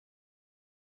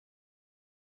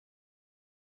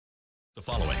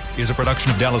The following is a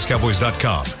production of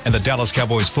DallasCowboys.com and the Dallas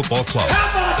Cowboys Football Club. How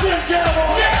about them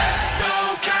Cowboys? Yeah!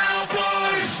 Go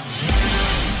Cowboys!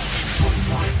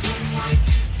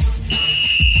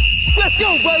 Let's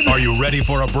go, baby! Are you ready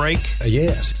for a break?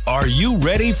 Yes. Are you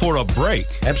ready for a break?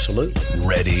 Absolutely.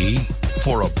 Ready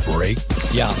for a break?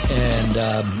 Yeah,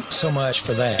 and so much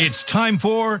for that. It's time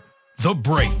for The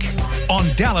Break on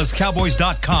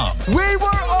DallasCowboys.com. We were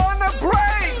on the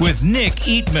break! With Nick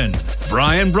Eatman,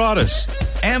 Brian Broaddus,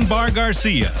 Ambar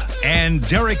Garcia, and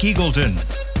Derek Eagleton.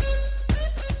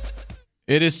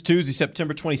 It is Tuesday,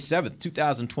 September 27th,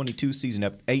 2022,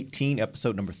 season 18,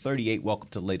 episode number 38. Welcome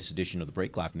to the latest edition of The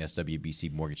Break, live from the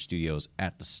SWBC Mortgage Studios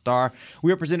at the Star.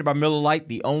 We are presented by Miller Lite,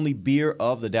 the only beer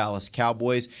of the Dallas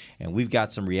Cowboys, and we've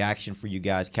got some reaction for you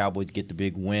guys. Cowboys get the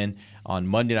big win on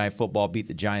Monday Night Football, beat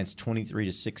the Giants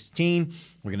 23-16.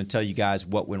 We're going to tell you guys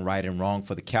what went right and wrong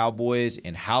for the Cowboys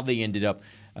and how they ended up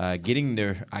getting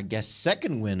their,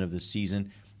 second win of the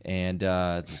season and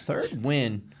the third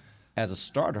win as a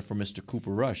starter for Mr.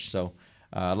 Cooper Rush. So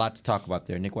a lot to talk about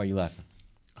there. Nick, why are you laughing?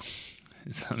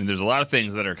 I mean, there's a lot of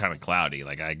things that are kind of cloudy.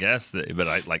 I guess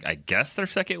their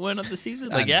second win of the season.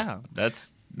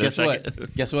 That's guess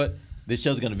what? Guess what? This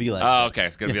show's going to be like that. Oh, okay.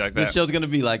 It's going to be like that. This show's going to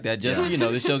be like that. Just so you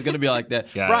know, this show's going to be like that.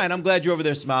 Brian, I'm glad you're over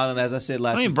there smiling. As I said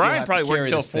last week, Brian probably worked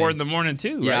till 4 in the morning,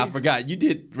 too, right? Yeah, I forgot. You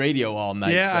did radio all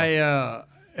night. Yeah, so.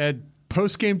 I had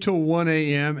post-game till 1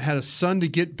 a.m., had a son to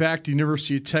get back to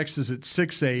University of Texas at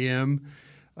 6 a.m.,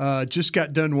 just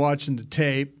got done watching the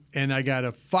tape, and I got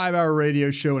a 5-hour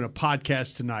radio show and a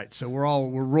podcast tonight. So we're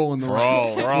rolling the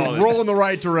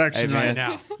right direction right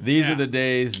now. These are the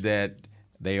days that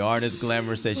they aren't as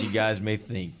glamorous as you guys may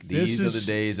think. These are the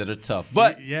days that are tough.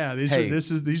 But these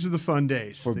are the fun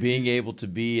days. For being able to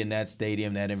be in that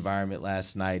stadium, that environment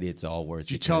last night, it's all worth it.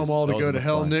 Did you tell them all to go to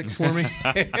hell, Nick, for me?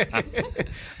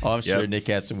 I'm sure Nick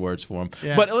had some words for him.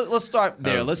 Yeah. But let's start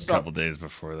there. Let's start a couple days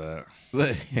before that.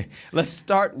 Let's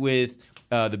start with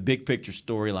the big picture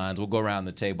storylines. We'll go around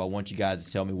the table. I want you guys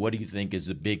to tell me, what do you think is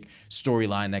the big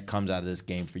storyline that comes out of this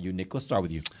game for you, Nick? Let's start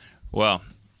with you. Well,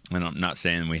 and I'm not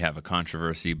saying we have a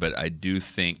controversy, but I do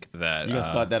think that you're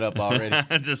gonna start that up already.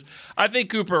 I think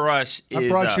Cooper Rush. I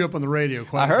brought you up on the radio.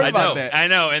 I heard about that. I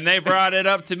know, and they brought it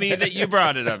up to me that you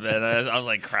brought it up, and I was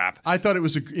like, "Crap." I thought it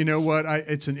was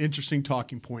it's an interesting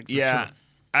talking point. For sure.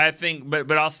 I think, but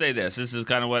I'll say this. This is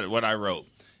kind of what I wrote.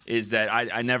 Is that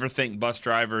I never think bus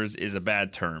drivers is a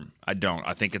bad term. I don't.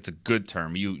 I think it's a good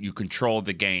term. You control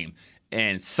the game.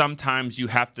 And sometimes you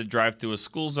have to drive through a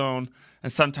school zone,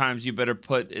 and sometimes you better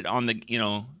put it on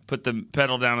put the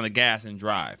pedal down on the gas and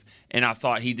drive. And I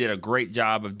thought he did a great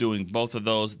job of doing both of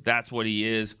those. That's what he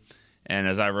is. And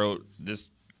as I wrote, this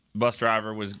bus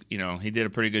driver was, he did a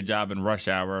pretty good job in rush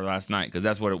hour last night because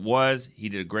that's what it was. He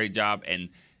did a great job, and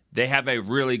they have a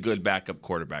really good backup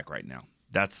quarterback right now.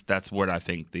 That's what I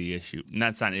think the issue. And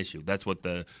that's not an issue. That's what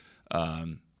the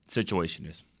situation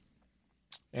is.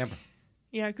 Amber.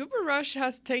 Yeah, Cooper Rush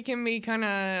has taken me kind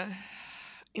of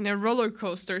in a roller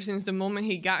coaster since the moment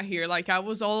he got here. I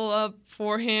was all up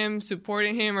for him,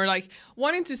 supporting him, or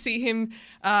wanting to see him,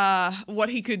 what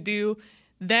he could do.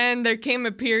 Then there came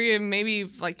a period,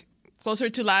 maybe closer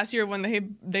to last year,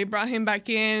 when they brought him back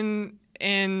in.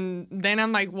 And then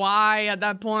I'm like, why at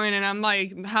that point? And I'm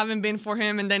like, haven't been for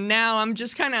him. And then now I'm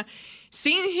just kind of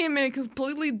seeing him in a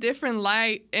completely different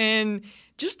light. And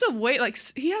just the way,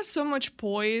 he has so much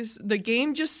poise. The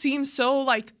game just seems so,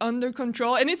 under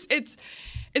control. And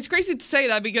it's crazy to say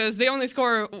that because they only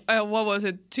score,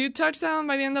 2 touchdowns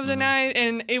by the end of the night.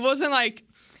 And it wasn't,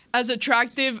 as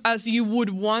attractive as you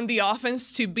would want the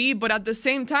offense to be. But at the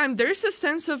same time, there's a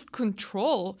sense of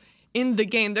control in the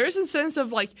game. There's a sense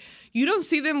of, you don't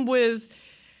see them with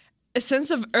a sense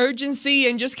of urgency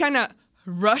and just kind of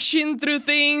rushing through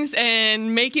things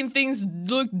and making things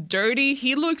look dirty.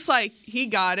 He looks like he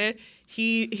got it.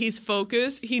 He's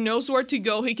focused. He knows where to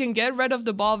go. He can get rid of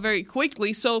the ball very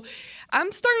quickly. So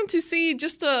I'm starting to see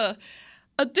just a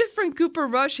different Cooper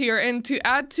Rush here. And to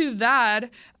add to that,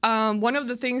 one of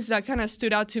the things that kind of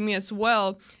stood out to me as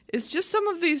well is just some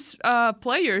of these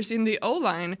players in the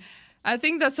O-line. I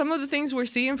think that some of the things we're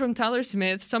seeing from Tyler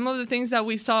Smith, some of the things that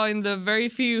we saw in the very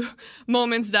few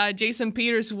moments that Jason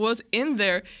Peters was in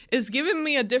there, is giving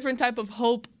me a different type of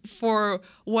hope for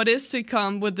what is to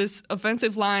come with this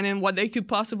offensive line and what they could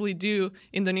possibly do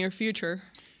in the near future.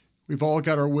 We've all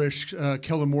got our wish.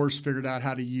 Kellen Moore's figured out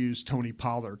how to use Tony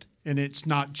Pollard. And it's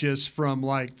not just from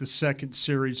the second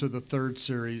series or the third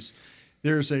series.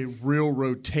 There's a real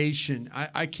rotation.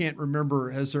 I can't remember,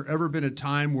 has there ever been a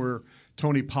time where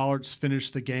Tony Pollard's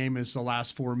finished the game as the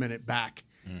last 4-minute back,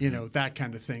 that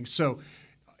kind of thing. So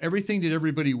everything that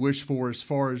everybody wished for as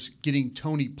far as getting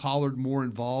Tony Pollard more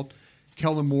involved.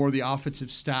 Kellen Moore, the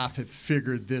offensive staff, have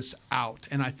figured this out,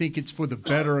 and I think it's for the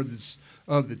better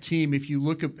of the team. If you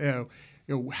look at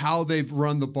how they've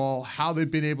run the ball, how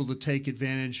they've been able to take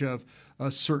advantage of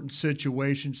certain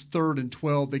situations. 3rd and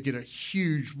 12, they get a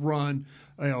huge run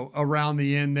around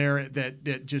the end there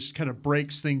that just kind of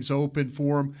breaks things open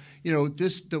for them.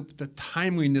 The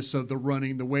timeliness of the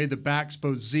running, the way the backs,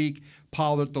 both Zeke,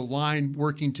 Pollard, the line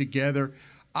working together.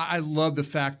 I love the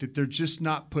fact that they're just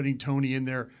not putting Tony in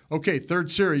there. Okay, 3rd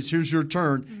series, here's your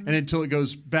turn, and until it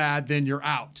goes bad, then you're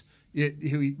out.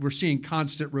 We're seeing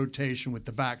constant rotation with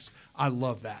the backs. I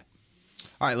love that.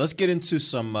 All right, let's get into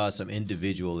some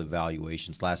individual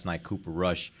evaluations. Last night, Cooper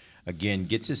Rush, again,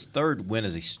 gets his 3rd win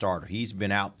as a starter. He's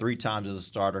been out 3 times as a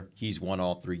starter. He's won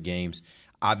all 3 games.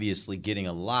 Obviously getting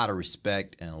a lot of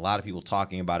respect and a lot of people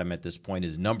talking about him at this point.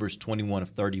 His numbers, 21 of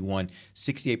 31,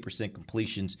 68%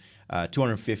 completions,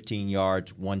 215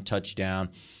 yards, 1 touchdown.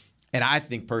 And I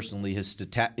think personally his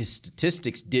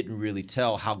statistics didn't really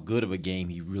tell how good of a game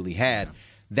he really had.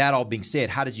 That all being said,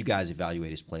 how did you guys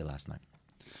evaluate his play last night?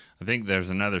 I think there's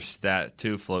another stat,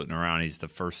 too, floating around. He's the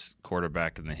first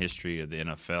quarterback in the history of the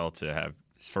NFL to have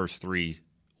his first 3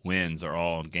 wins are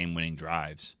all game-winning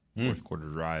drives, fourth-quarter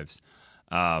drives.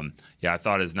 I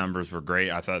thought his numbers were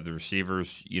great. I thought the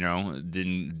receivers,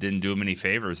 didn't do him any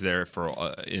favors there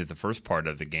for in the first part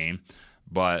of the game.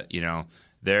 But,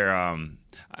 they're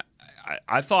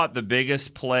I thought the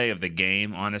biggest play of the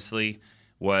game, honestly,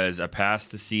 was a pass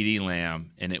to CeeDee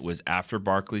Lamb, and it was after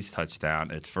Barkley's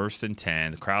touchdown. It's 1st and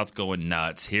 10. The crowd's going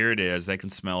nuts. Here it is. They can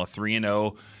smell a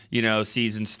 3-0,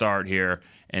 season start here.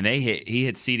 And he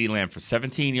hit CeeDee Lamb for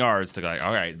 17 yards to go,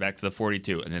 all right, back to the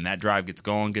 42. And then that drive gets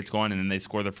going, and then they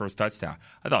score their first touchdown.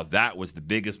 I thought that was the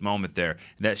biggest moment there.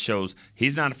 That shows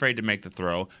he's not afraid to make the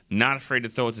throw, not afraid to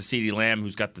throw it to CeeDee Lamb,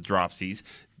 who's got the dropsies.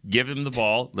 Give him the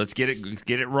ball. Let's get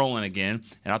it rolling again.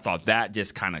 And I thought that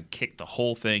just kind of kicked the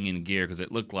whole thing in gear because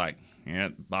it looked like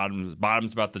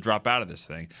bottom's about to drop out of this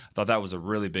thing. I thought that was a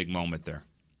really big moment there.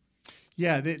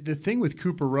 Yeah, the thing with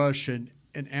Cooper Rush, and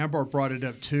Ambar brought it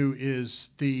up too, is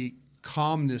the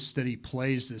calmness that he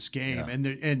plays this game.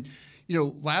 Yeah.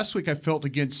 Last week I felt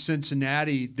against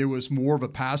Cincinnati there was more of a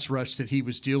pass rush that he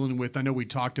was dealing with. I know we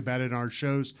talked about it in our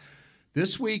shows.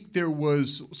 This week there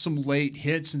was some late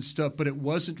hits and stuff, but it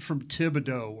wasn't from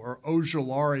Thibodeau or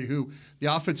Ojulari, who the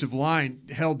offensive line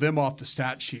held them off the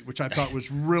stat sheet, which I thought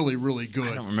was really, really good.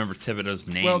 I don't remember Thibodeau's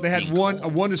name. Well, they had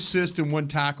one assist and 1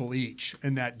 tackle each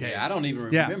in that day. Yeah, I don't even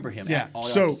remember him at all.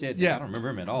 I don't remember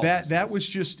him at all. That was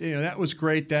just that was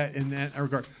great in that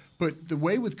regard. But the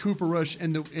way with Cooper Rush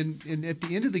and at the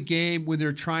end of the game when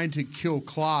they're trying to kill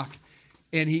clock,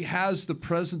 and he has the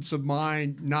presence of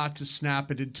mind not to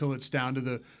snap it until it's down to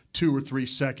the 2 or 3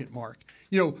 second mark.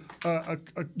 A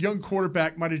young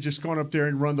quarterback might have just gone up there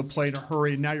and run the play in a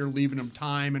hurry, and now you're leaving him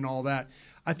time and all that.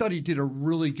 I thought he did a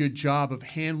really good job of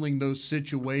handling those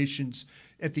situations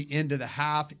at the end of the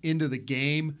half, into the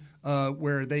game,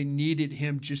 where they needed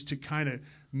him just to kind of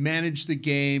manage the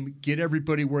game, get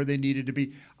everybody where they needed to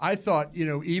be. I thought,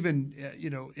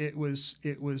 it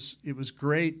was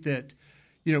great that.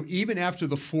 Even after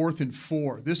the 4th and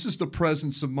 4, this is the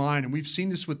presence of mind, and we've seen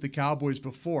this with the Cowboys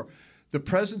before. The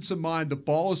presence of mind, the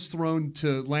ball is thrown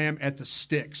to Lamb at the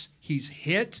sticks. He's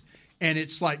hit, and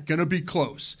it's like going to be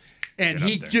close. And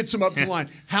he gets him up to the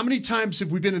line. How many times have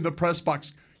we been in the press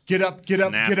box? Get up, get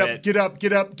up, get up, get up,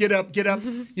 get up, get up, get up.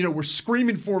 We're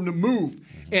screaming for him to move.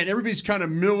 And everybody's kind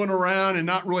of milling around and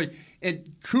not really.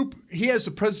 And Coop, he has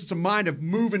the presence of mind of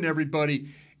moving everybody.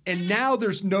 And now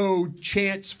there's no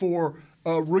chance for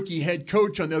a rookie head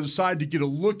coach on the other side to get a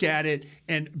look at it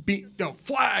and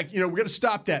flag. We got to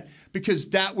stop that because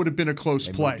that would have been a close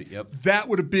play. That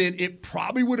would have been. It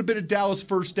probably would have been a Dallas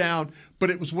first down,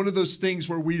 but it was one of those things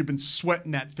where we'd have been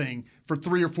sweating that thing for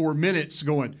 3 or 4 minutes,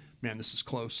 going, man, this is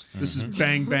close. This is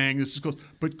bang, bang. This is close.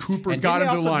 But Cooper got him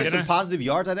to the line. Some positive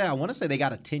yards out there. I want to say they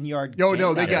got a 10-yard. Oh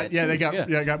no, they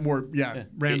got more.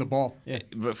 Ran the ball. Yeah.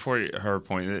 But for her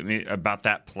point about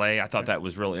that play, I thought that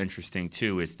was real interesting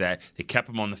too. Is that they kept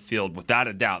him on the field without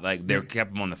a doubt. Like they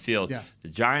kept him on the field. Yeah. The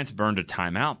Giants burned a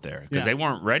timeout there because they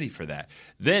weren't ready for that.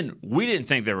 Then we didn't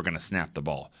think they were going to snap the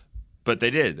ball. But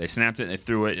they did. They snapped it and they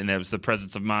threw it, and there was the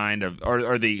presence of mind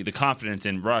or the confidence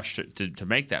in Rush to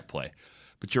make that play.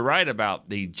 But you're right about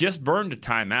they just burned a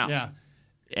timeout. Yeah.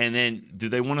 And then do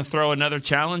they want to throw another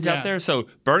challenge out there? So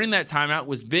burning that timeout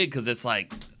was big because it's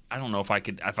like, I don't know if I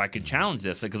could challenge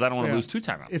this because I don't want to lose 2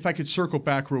 timeouts. If I could circle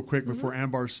back real quick before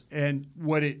Ambar's and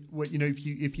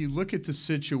if you look at the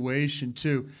situation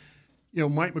too,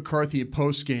 Mike McCarthy in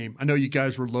post game, I know you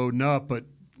guys were loading up, but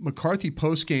McCarthy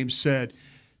postgame said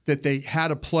that they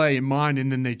had a play in mind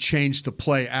and then they changed the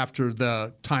play after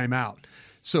the timeout.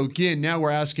 So again, now we're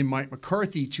asking Mike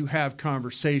McCarthy to have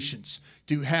conversations,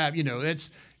 to have,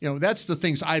 that's the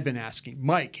things I've been asking.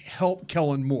 Mike, help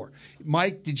Kellen more.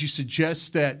 Mike, did you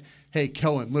suggest that, hey,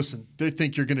 Kellen, listen, they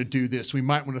think you're going to do this. We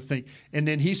might want to think. And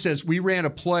then he says, we ran a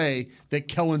play that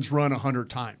Kellen's run 100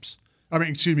 times.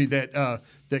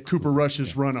 That Cooper Rush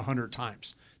has run 100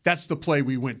 times. That's the play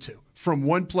we went to from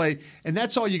one play. And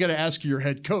that's all you got to ask your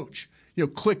head coach.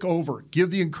 Click over,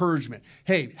 give the encouragement.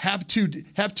 Hey, have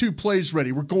two plays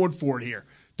ready. We're going for it here.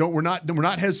 We're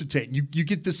not hesitating. You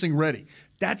get this thing ready.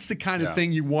 That's the kind of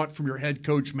thing you want from your head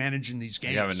coach managing these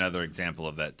games. You have another example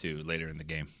of that too later in the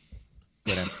game.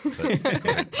 We're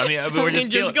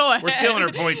stealing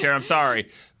her points here. I'm sorry,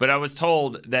 but I was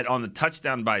told that on the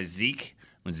touchdown by Zeke,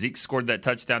 when Zeke scored that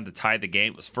touchdown to tie the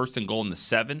game, it was 1st and goal in the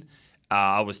 7.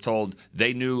 I was told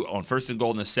they knew on 1st and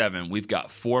goal in the 7, we've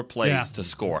got 4 plays to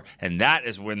score, and that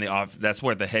is when that's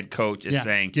where the head coach is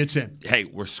saying, gets in. Hey,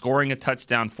 we're scoring a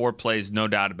touchdown, 4 plays, no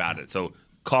doubt about it. So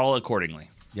call accordingly.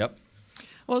 Yep.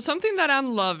 Well, something that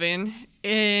I'm loving,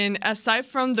 and aside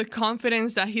from the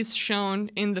confidence that he's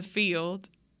shown in the field,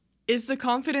 is the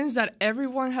confidence that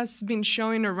everyone has been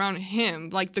showing around him,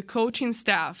 like the coaching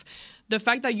staff. The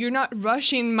fact that you're not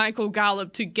rushing Michael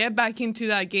Gallup to get back into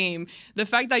that game. The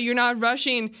fact that you're not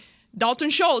rushing Dalton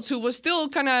Schultz, who was still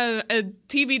kind of a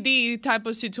TBD type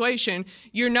of situation.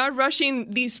 You're not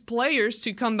rushing these players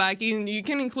to come back. You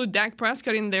can include Dak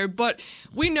Prescott in there, but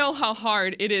we know how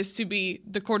hard it is to be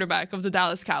the quarterback of the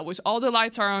Dallas Cowboys. All the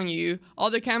lights are on you. All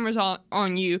the cameras are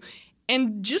on you.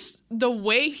 And just the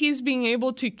way he's being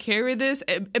able to carry this,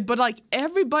 but like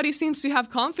everybody seems to have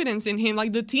confidence in him.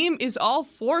 Like the team is all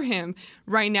for him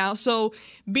right now. So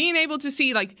being able to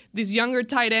see like these younger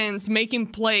tight ends making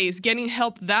plays, getting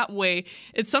help that way,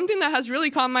 it's something that has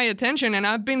really caught my attention. And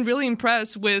I've been really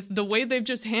impressed with the way they've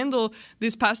just handled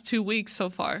these past 2 weeks so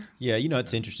far. Yeah,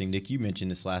 it's interesting, Nick. You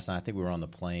mentioned this last night. I think we were on the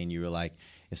plane. You were like,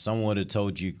 if someone had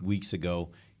told you weeks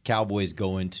ago, Cowboys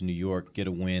go into New York, get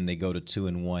a win, they go to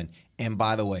 2-1. And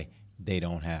by the way, they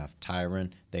don't have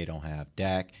Tyron, they don't have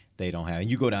Dak,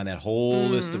 and you go down that whole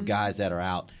list of guys that are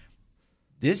out.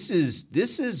 This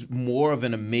is more of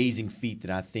an amazing feat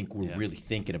than I think we're really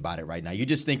thinking about it right now. You're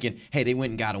just thinking, hey, they went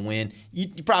and got a win. You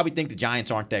probably think the Giants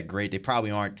aren't that great. They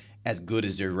probably aren't as good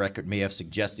as their record may have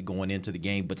suggested going into the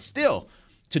game. But still,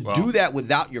 do that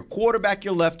without your quarterback,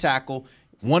 your left tackle,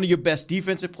 one of your best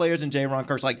defensive players in J-Ron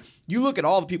Kearse. Like, you look at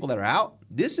all the people that are out,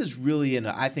 this is really,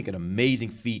 I think, an amazing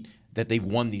feat that they've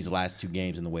won these last 2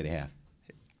 games in the way they have.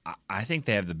 I think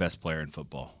they have the best player in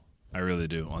football. I really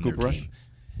do on Cooper their team.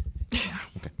 Okay.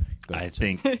 I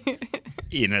think,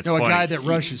 it's a funny. guy that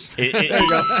rushes. You're close.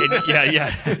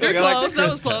 That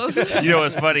was close.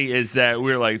 What's funny is that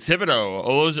we were like Thibodeau,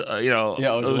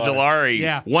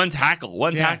 Ojulari, one tackle,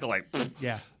 like.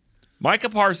 Yeah. Micah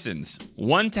Parsons,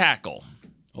 1 tackle,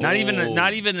 not even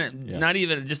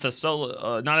just a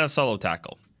solo, not a solo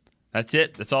tackle. That's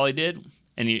it. That's all he did.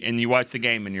 And you watch the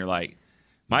game and you're like,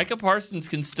 Micah Parsons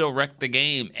can still wreck the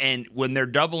game. And when they're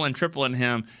doubling and tripling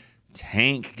him,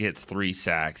 Tank gets 3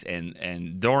 sacks,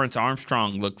 and Dorrance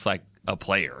Armstrong looks like a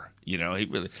player. He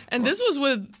really. And this was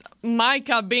with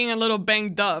Micah being a little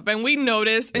banged up, and we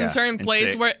noticed in certain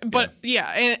plays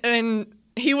and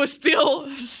he was still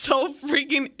so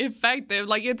freaking effective.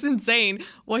 Like, it's insane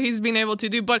what he's been able to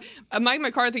do. But Mike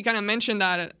McCarthy kind of mentioned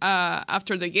that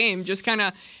after the game, just kind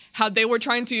of how they were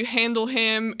trying to handle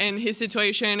him and his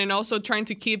situation, and also trying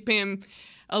to keep him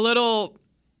a little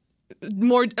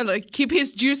more, like, keep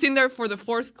his juice in there for the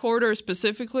 4th quarter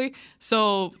specifically.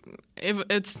 So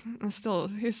it's still,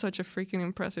 he's such a freaking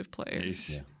impressive player.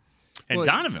 And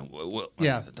Donovan Wilson. Well,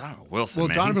 man, Donovan Wilson,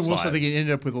 I flies. think he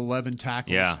ended up with 11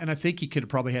 tackles. Yeah. And I think he could have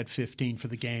probably had 15 for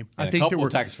the game. And I think there were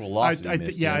tackles for loss. I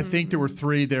think there were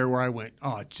 3 there where I went,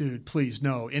 oh, dude, please,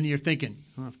 no. And you're thinking,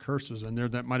 if Kearse was in there,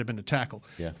 that might have been a tackle.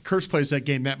 Yeah. Kearse plays that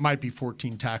game, that might be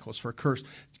 14 tackles for Kearse.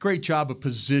 Great job of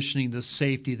positioning the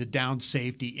safety, the down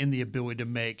safety, in the ability to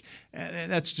make. And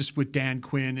that's just with Dan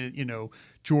Quinn and,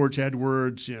 George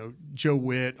Edwards, Joe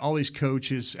Witt, all these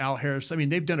coaches, Al Harris. I mean,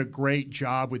 they've done a great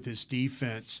job with this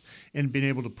defense and been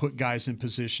able to put guys in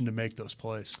position to make those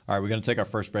plays. All right, we're going to take our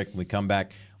first break. When we come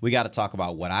back, we got to talk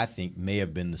about what I think may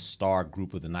have been the star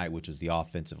group of the night, which was the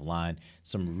offensive line.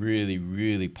 Some really,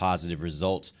 really positive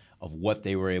results of what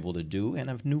they were able to do, and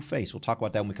a new face. We'll talk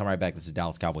about that when we come right back. This is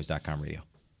DallasCowboys.com radio.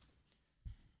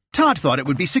 Todd thought it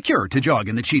would be secure to jog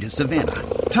in the cheetah savanna.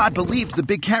 Todd believed the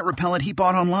big cat repellent he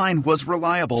bought online was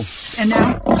reliable. And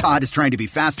now, Todd is trying to be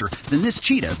faster than this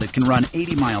cheetah that can run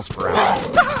 80 miles per hour.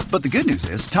 But the good news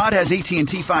is, Todd has AT&T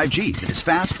 5G that is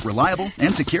fast, reliable,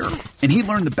 and secure. And he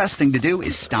learned the best thing to do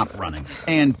is stop running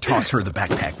and toss her the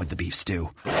backpack with the beef stew.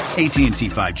 AT&T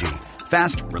 5G.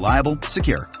 Fast, reliable,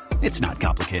 secure. It's not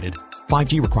complicated.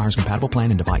 5G requires compatible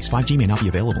plan and device. 5G may not be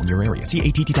available in your area. See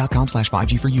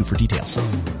att.com/5G for you for details.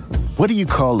 What do you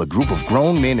call a group of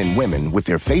grown men and women with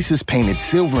their faces painted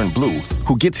silver and blue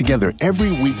who get together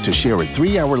every week to share a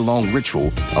 3-hour-long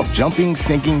ritual of jumping,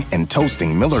 singing, and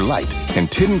toasting Miller Lite in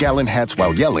 10-gallon hats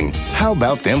while yelling, "How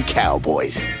about them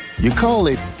Cowboys?" You call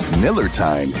it Miller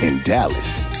Time in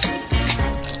Dallas.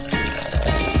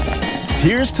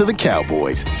 Here's to the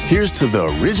Cowboys. Here's to the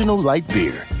original light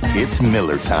beer. It's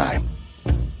Miller Time.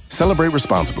 Celebrate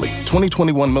responsibly.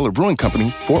 2021 Miller Brewing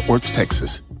Company, Fort Worth,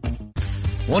 Texas.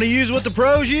 Want to use what the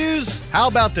pros use? How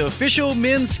about the official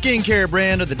men's skincare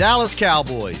brand of the Dallas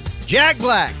Cowboys, Jack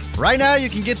Black? Right now you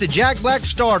can get the Jack Black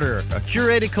Starter, a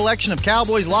curated collection of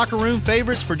Cowboys locker room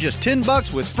favorites for just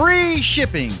 $10 with free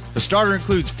shipping. The starter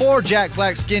includes 4 Jack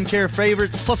Black skincare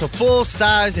favorites plus a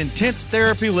full-sized intense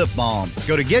therapy lip balm.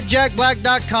 Go to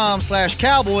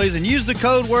getjackblack.com/cowboys and use the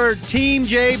code word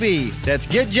TEAMJB. That's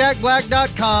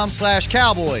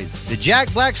getjackblack.com/cowboys. The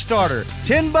Jack Black Starter,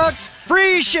 $10,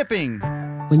 free shipping.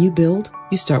 When you build,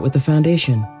 you start with the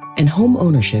foundation. And home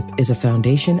ownership is a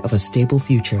foundation of a stable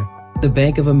future. The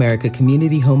Bank of America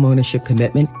Community Home Ownership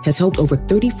Commitment has helped over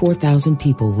 34,000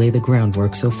 people lay the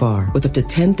groundwork so far, with up to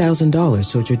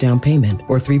 $10,000 towards your down payment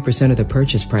or 3% of the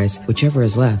purchase price, whichever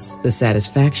is less. The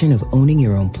satisfaction of owning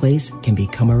your own place can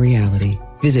become a reality.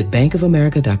 Visit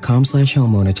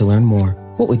bankofamerica.com/homeowner to learn more.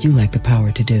 What would you like the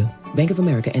power to do? Bank of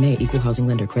America N.A. Equal Housing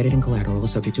Lender. Credit and collateral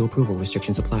is subject to approval.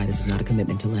 Restrictions apply. This is not a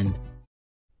commitment to lend.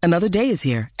 Another day is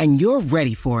here, and you're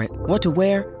ready for it. What to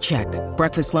wear? Check.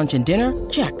 Breakfast, lunch, and dinner?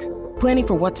 Check. Planning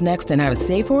for what's next and how to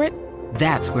save for it?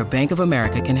 That's where Bank of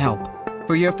America can help.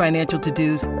 For your financial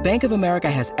to-dos, Bank of America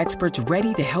has experts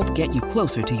ready to help get you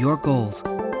closer to your goals.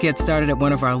 Get started at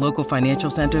one of our local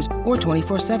financial centers or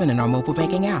 24/7 in our mobile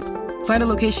banking app. Find a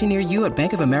location near you at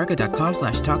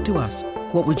bankofamerica.com/talktous.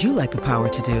 What would you like the power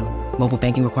to do? Mobile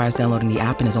banking requires downloading the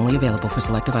app and is only available for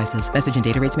select devices. Message and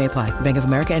data rates may apply. Bank of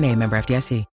America N.A., member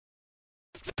FDIC.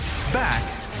 Back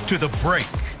to the break.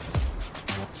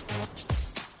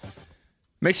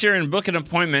 Make sure and book an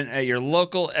appointment at your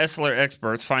local Essilor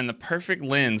experts. Find the perfect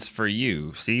lens for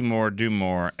you. See more, do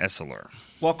more, Essilor.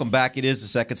 Welcome back. It is the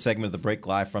second segment of the break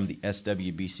live from the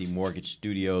SWBC Mortgage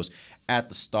Studios at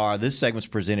the Star. This segment is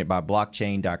presented by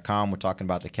Blockchain.com. We're talking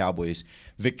about the Cowboys'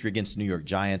 victory against the New York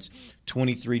Giants,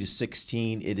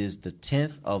 23-16. It is the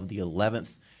 10th of the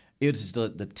 11th. It is the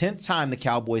 10th time the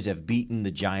Cowboys have beaten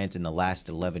the Giants in the last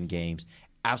 11 games,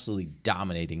 absolutely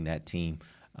dominating that team.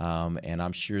 And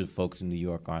I'm sure the folks in New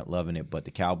York aren't loving it, but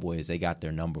the Cowboys, they got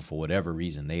their number for whatever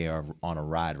reason. They are on a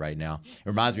ride right now. It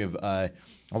reminds me of, I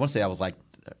want to say it was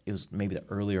maybe the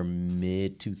earlier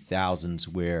mid-2000s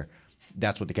where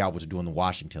that's what the Cowboys were doing in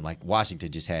Washington. Like,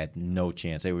 Washington just had no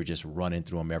chance. They were just running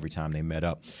through them every time they met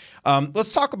up.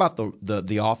 Let's talk about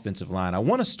the offensive line. I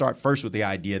want to start first with the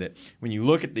idea that when you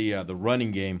look at the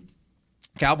running game,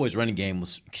 Cowboys' running game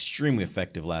was extremely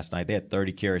effective last night. They had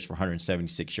 30 carries for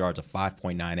 176 yards, a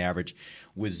 5.9 average.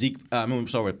 With Zeke, I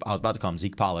was about to call him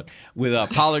Zeke Pollard. With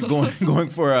Pollard going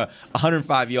for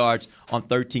 105 yards on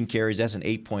 13 carries, that's an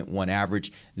 8.1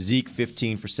 average. Zeke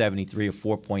 15 for 73, a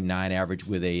 4.9 average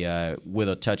with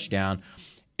a touchdown.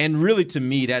 And really, to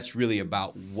me, that's really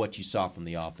about what you saw from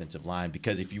the offensive line.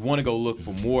 Because if you want to go look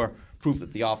for more proof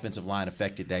that the offensive line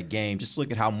affected that game, just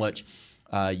look at how much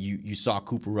you saw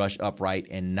Cooper Rush upright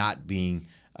and not being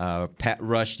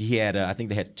rushed. He had, I think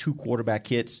they had 2 quarterback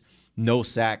hits, no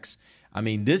sacks. I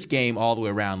mean, this game all the way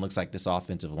around looks like this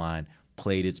offensive line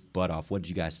played its butt off. What did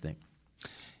you guys think?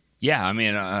 Yeah, I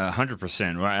mean,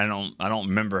 100%. I don't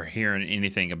remember hearing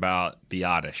anything about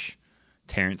Biotish,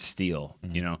 Terrence Steele.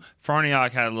 Mm-hmm. You know,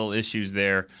 Farniok had little issues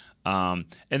there. And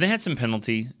they had some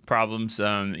penalty problems. They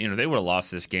would have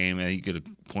lost this game, and you could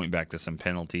point back to some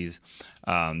penalties.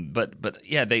 But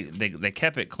yeah, they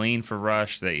kept it clean for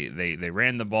Rush. They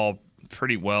ran the ball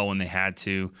pretty well when they had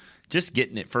to. Just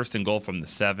getting it first and goal from the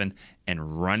 7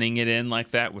 and running it in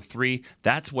like that with 3,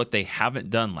 that's what they haven't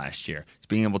done last year. It's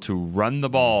being able to run the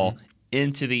ball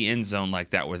into the end zone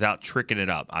like that without tricking it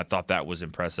up. I thought that was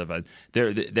impressive.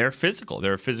 They're physical.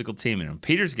 They're a physical team. And when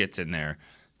Peters gets in there,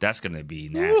 that's going to be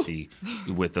nasty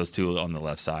with those 2 on the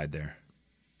left side there.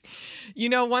 You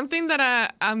know, one thing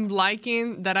that I'm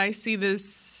liking that I see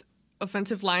this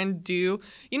offensive line do,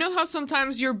 you know how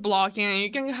sometimes you're blocking and you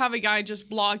can have a guy just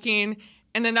blocking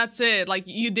and then that's it. Like,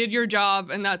 you did your job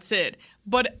and that's it.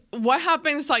 But what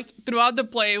happens like throughout the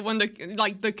play when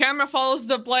the camera follows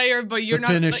the player, but you're the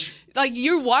not finish. like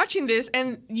you're watching this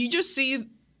and you just see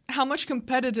how much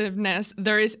competitiveness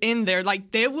there is in there.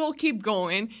 Like, they will keep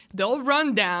going. They'll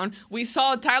run down. We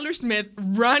saw Tyler Smith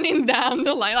running down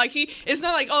the line. Like, it's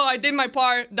not like, oh, I did my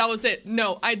part, that was it.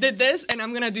 No, I did this, and I'm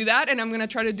going to do that, and I'm going to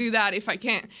try to do that if I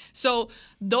can. So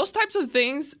those types of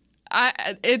things,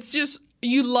 it's just,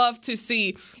 you love to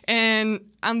see. And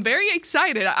I'm very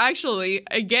excited, actually,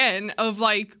 again, of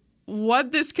like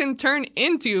what this can turn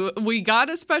into. We got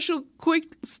a special quick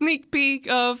sneak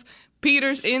peek of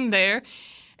Peters in there.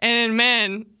 And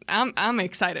man, I'm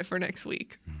excited for next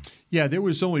week. Yeah, there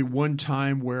was only one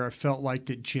time where I felt like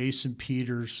that Jason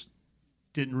Peters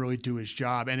didn't really do his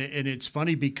job, and it's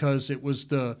funny because it was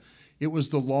the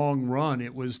long run.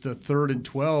 It was the 3rd and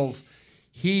 12.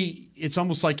 It's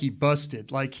almost like he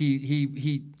busted. Like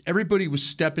he everybody was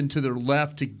stepping to their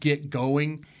left to get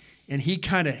going, and he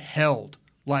kind of held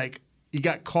like. He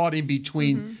got caught in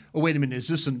between, oh, wait a minute, is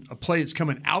this a play that's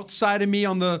coming outside of me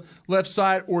on the left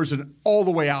side, or is it an all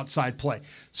the way outside play?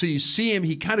 So you see him,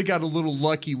 he kind of got a little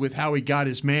lucky with how he got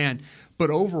his man. But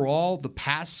overall, the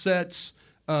pass sets,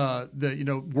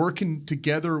 working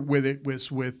together with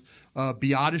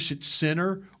Biadasz at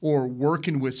center or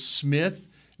working with Smith,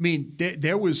 I mean,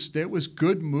 there was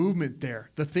good movement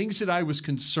there. The things that I was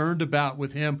concerned about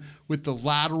with him, with the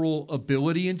lateral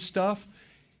ability and stuff,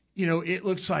 it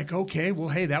looks like, okay, well,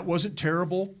 hey, that wasn't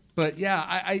terrible. But yeah,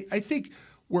 I think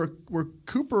where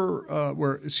Kellen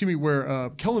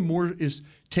Moore is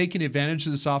taking advantage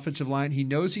of this offensive line, he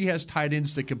knows he has tight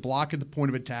ends that can block at the point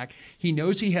of attack. He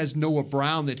knows he has Noah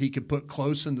Brown that he can put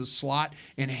close in the slot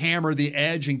and hammer the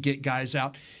edge and get guys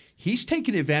out. He's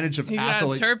taking advantage of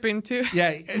athletes. Turpin, too.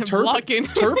 Yeah, blocking.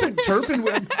 Turpin,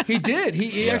 he did.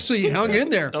 He actually hung in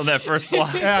there. Oh, that first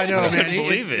block. Yeah, I know, man.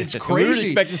 Believe it. It's crazy. We were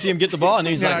expecting to see him get the ball, and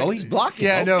he's like, oh, he's blocking.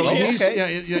 Yeah, no,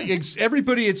 okay.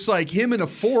 Everybody, it's like him in a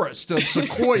forest of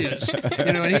sequoias,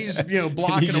 and he's,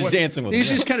 blocking he's just away. dancing with He's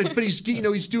them. just kind of, but he's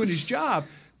doing his job.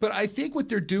 But I think what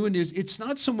they're doing is it's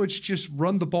not so much just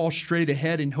run the ball straight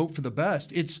ahead and hope for the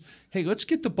best. It's, hey, let's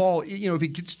get the ball, if it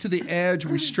gets to the edge,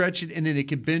 we stretch it, and then it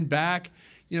can bend back.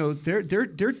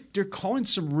 They're calling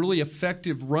some really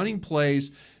effective running plays.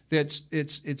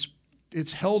 It's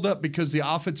held up because the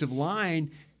offensive line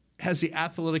has the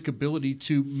athletic ability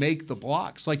to make the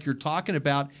blocks, like you're talking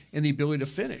about, and the ability to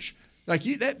finish. Like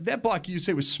that block you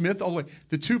say was Smith all the way.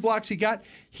 The 2 blocks he got,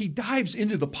 he dives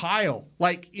into the pile.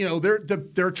 Like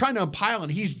they're trying to unpile,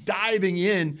 and he's diving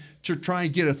in to try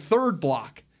and get a 3rd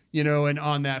block. And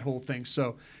on that whole thing.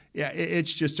 So. Yeah,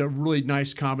 it's just a really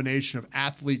nice combination of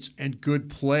athletes and good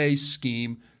play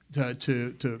scheme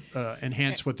to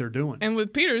enhance what they're doing. And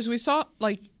with Peters, we saw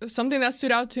like something that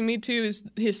stood out to me too is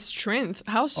his strength.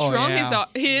 How strong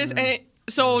he is. And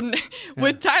so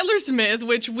with Tyler Smith,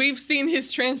 which we've seen his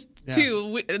strength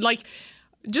too,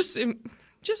 just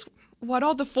what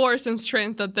all the force and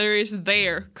strength that there is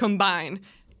there combined.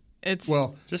 It's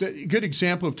just a good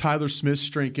example of Tyler Smith's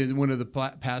strength in one of the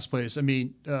pass plays. I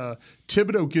mean,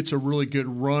 Thibodeau gets a really good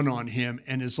run on him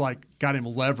and is like got him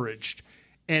leveraged.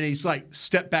 And he's like,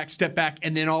 step back,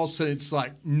 and then all of a sudden it's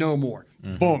like, no more.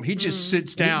 Mm-hmm. Boom. He just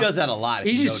sits down. He does that a lot.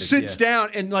 He just sits down,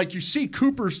 and like you see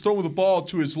Cooper's throwing the ball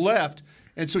to his left,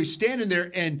 and so he's standing there,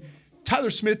 and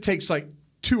Tyler Smith takes like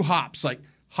 2 hops, like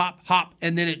hop, hop,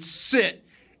 and then it's sit,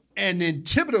 and then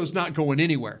Thibodeau's not going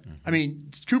anywhere. Mm-hmm. I mean,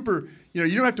 Cooper...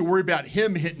 you don't have to worry about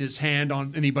him hitting his hand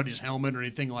on anybody's helmet or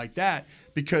anything like that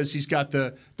because he's got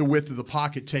the width of the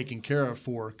pocket taken care of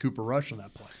for Cooper Rush on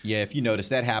that play. Yeah, if you notice,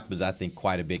 that happens, I think,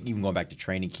 quite a bit, even going back to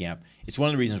training camp. It's one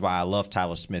of the reasons why I love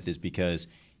Tyler Smith is because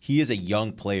he is a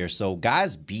young player. So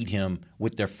guys beat him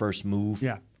with their first move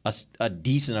a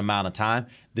decent amount of time.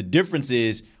 The difference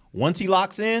is once he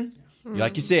locks in,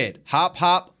 like you said, hop,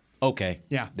 hop, okay.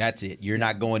 Yeah. That's it. You're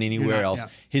not going anywhere else. Yeah.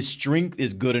 His strength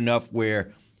is good enough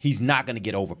where he's not going to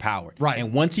get overpowered. Right.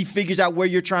 And once he figures out where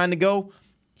you're trying to go,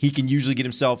 he can usually get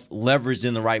himself leveraged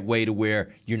in the right way to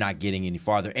where you're not getting any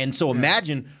farther. And so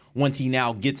imagine once he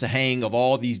now gets a hang of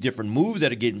all these different moves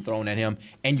that are getting thrown at him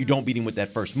and you don't beat him with that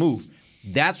first move.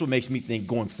 That's what makes me think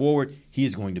going forward, he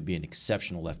is going to be an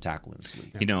exceptional left tackle in this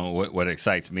league. What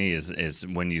excites me is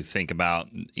when you think about,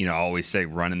 I always say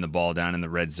running the ball down in the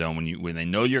red zone when they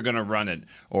know you're going to run it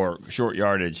or short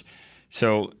yardage.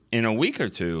 So in a week or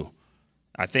two,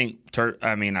 I think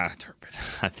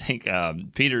I think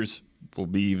Peters will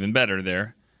be even better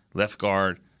there. Left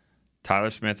guard, Tyler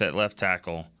Smith at left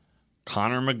tackle,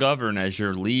 Connor McGovern as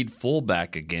your lead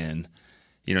fullback again.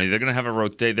 They're going to have a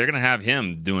rotate. They're going to have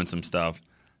him doing some stuff.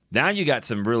 Now you got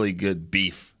some really good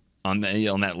beef on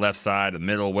that left side, the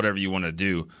middle, whatever you want to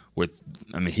do.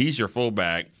 He's your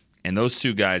fullback, and those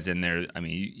two guys in there. I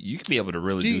mean, you could be able to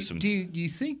really do some. Do you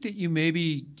think that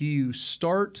do you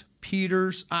start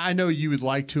Peters? I know you would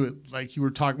like to, like we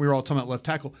were all talking about left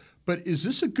tackle, but is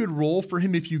this a good role for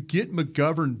him if you get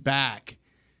McGovern back?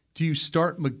 Do you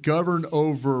start McGovern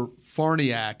over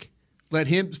Farniak?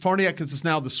 Farniak is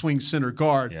now the swing center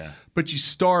guard, but you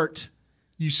start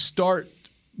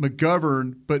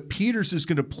McGovern, but Peters is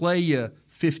going to play you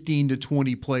 15 to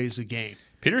 20 plays a game.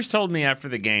 Peters told me after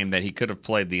the game that he could have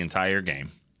played the entire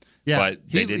game. Yeah, but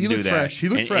they didn't do that. Fresh. He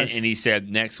looked fresh. And he said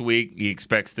next week he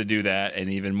expects to do that and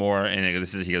even more. And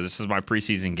this is my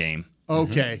preseason game.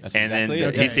 Okay. That's and exactly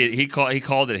then it. he said he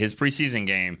called it his preseason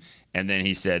game, and then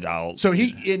he said, "I'll." So he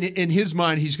in his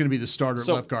mind he's going to be the starter at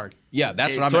left guard. Yeah,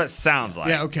 that's what it sounds like.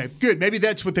 Yeah, okay, good. Maybe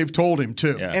that's what they've told him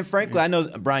too. Yeah. And frankly, I know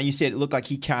Brian, you said it looked like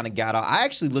he kind of got out. I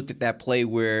actually looked at that play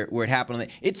where it happened.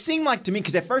 It seemed like to me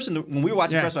because at first when we were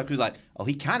watching the press, we were like, "Oh,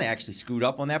 he kind of actually screwed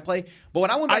up on that play." But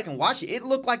when I went back and watched it, it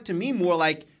looked like to me more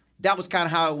like. That was kind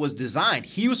of how it was designed.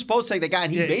 He was supposed to take the guy,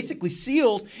 and he basically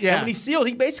sealed. Yeah. And when he sealed,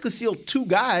 he basically sealed two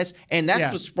guys, and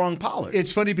that's what sprung Pollard.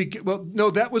 It's funny because,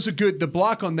 that was the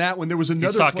block on that one. There was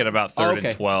another. He's talking about third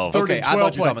and 12. Okay, I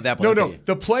thought you were talking about that play.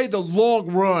 No, the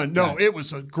long run. No, it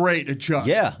was a great adjust.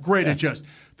 Yeah. Great adjust.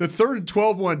 The 3rd and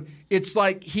 12 one, it's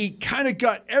like he kind of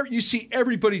got – you see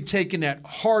everybody taking that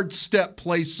hard step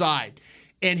play side,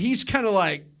 and he's kind of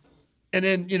like – and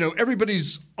then,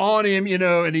 everybody's on him,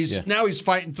 and now he's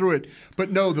fighting through it. But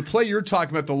no, the play you're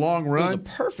talking about, the long run, it was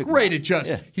a perfect great run. adjust.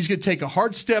 Yeah. He's going to take a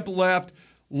hard step left.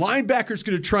 Linebacker's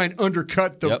going to try and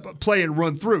undercut the play and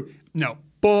run through. No,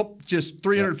 bump, just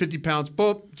 350 pounds,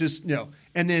 bump, just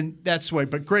And then that's the way.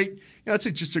 But great, that's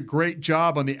just a great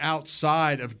job on the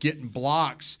outside of getting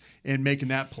blocks and making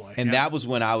that play. And that was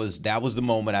when that was the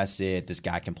moment I said this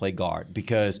guy can play guard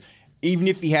because even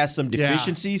if he has some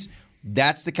deficiencies.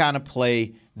 That's the kind of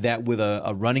play that with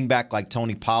a running back like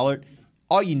Tony Pollard,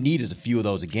 all you need is a few of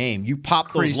those a game. You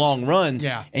pop those long runs,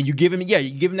 and you give him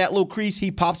that little crease. He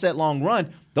pops that long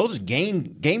run. Those are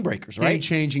game breakers, right?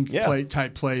 Game-changing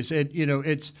type plays.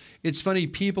 It's funny.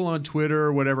 People on Twitter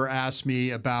or whatever ask me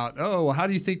about, how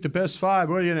do you think the best five?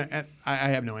 What are you gonna? I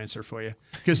have no answer for you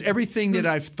because everything that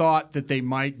I've thought that they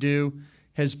might do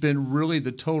has been really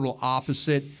the total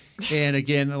opposite. And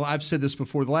again, I've said this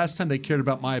before. The last time they cared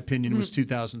about my opinion was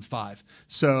 2005.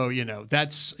 So,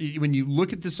 that's when you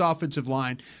look at this offensive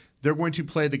line, they're going to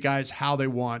play the guys how they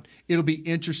want. It'll be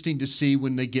interesting to see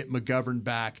when they get McGovern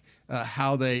back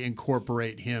how they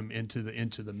incorporate him into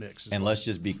the mix. And let's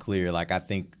just be clear. I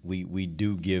think we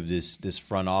do give this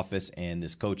front office and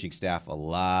this coaching staff a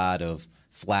lot of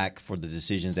flack for the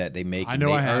decisions that they make.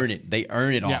 They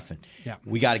earn it often. Yeah.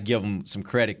 We got to give them some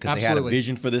credit because they had a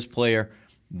vision for this player.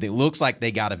 It looks like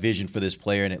they got a vision for this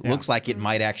player, and it looks like it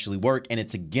might actually work. And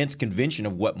it's against convention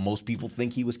of what most people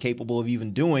think he was capable of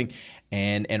even doing.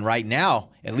 And right now,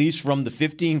 at least from the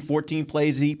 15, 14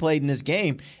 plays that he played in this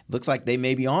game, it looks like they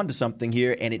may be on to something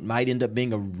here, and it might end up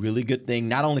being a really good thing,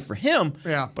 not only for him,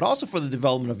 but also for the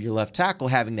development of your left tackle,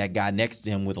 having that guy next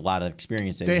to him with a lot of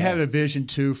experience. They had a vision,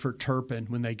 too, for Turpin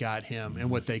when they got him and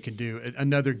what they can do.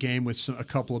 Another game with a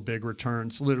couple of big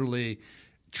returns, literally –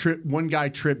 one guy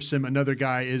trips him, another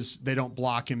guy they don't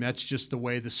block him. That's just the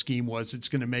way the scheme was. It's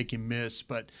going to make him miss.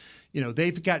 But,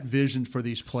 they've got vision for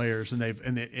these players, and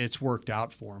it's worked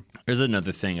out for them. There's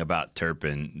another thing about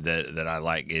Turpin that I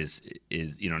like is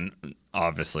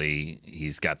obviously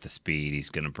he's got the speed. He's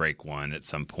going to break one at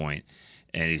some point,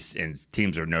 and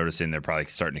teams are noticing they're probably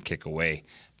starting to kick away.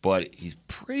 But he's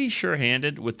pretty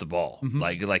sure-handed with the ball. Mm-hmm.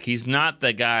 Like he's not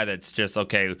the guy that's just,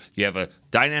 okay, you have a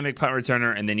dynamic punt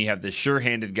returner, and then you have this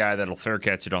sure-handed guy that'll fair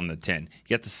catch it on the 10.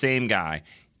 You got the same guy.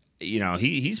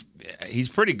 He's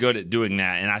pretty good at doing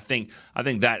that, and I think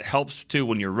that helps too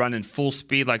when you're running full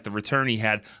speed like the return he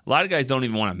had. A lot of guys don't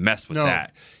even want to mess with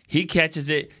that. He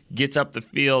catches it, gets up the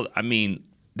field. I mean,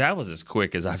 that was as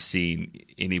quick as I've seen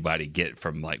anybody get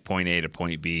from point A to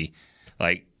point B.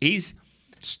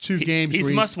 It's 2 games. He's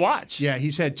must watch. Yeah,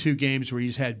 he's had 2 games where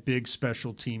he's had big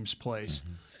special teams plays.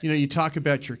 Mm-hmm. You talk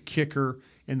about your kicker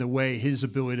and the way his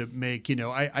ability to make.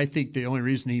 I think the only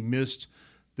reason he missed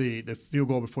the field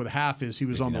goal before the half is he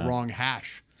was on the wrong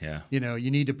hash. Yeah. You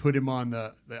need to put him on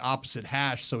the opposite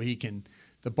hash so he can.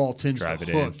 The ball tends to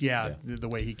hook. The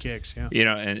way he kicks.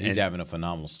 Yeah. And he's having a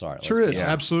phenomenal start. Sure is.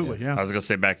 Absolutely. Yeah. I was going to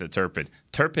say back to Turpin.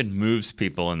 Turpin moves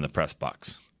people in the press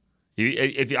box.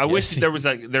 I wish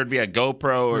there'd be a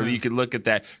GoPro or you could look at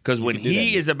that, because when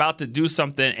he is about to do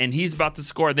something and he's about to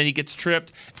score, then he gets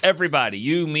tripped. Everybody,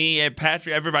 you, me, and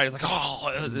Patrick, everybody's like,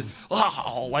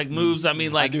 like moves. I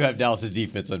mean, like, I do have Dallas'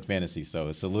 defense on fantasy, so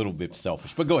it's a little bit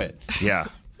selfish. But go ahead.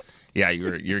 Yeah,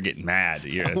 you're getting mad.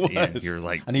 You're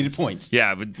like, I needed points.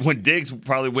 Yeah, but when Diggs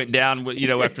probably went down,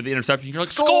 after the interception, you're like,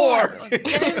 score!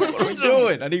 What are we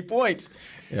doing? I need points.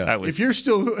 Yeah. If you're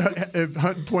still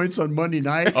hunting points on Monday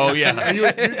night, you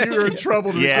were in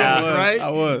trouble. Right? I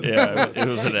was. Yeah, it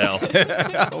was an L.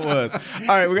 I was. All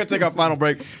right, we're going to take our final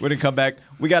break. We're going to come back.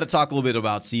 We got to talk a little bit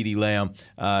about CeeDee Lamb.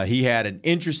 He had an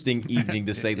interesting evening,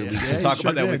 to say the least. We'll talk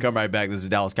about that when we come right back. This is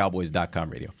DallasCowboys.com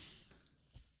radio.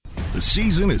 The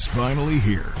season is finally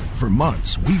here. For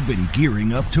months, we've been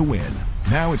gearing up to win.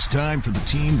 Now it's time for the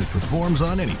team that performs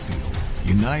on any field,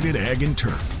 United Ag and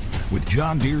Turf. With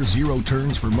John Deere zero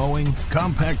turns for mowing,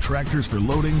 compact tractors for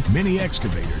loading, mini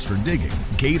excavators for digging,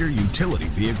 Gator utility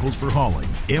vehicles for hauling,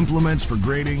 implements for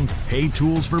grading, hay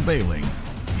tools for baling.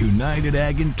 United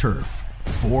Ag and Turf,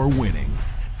 for winning.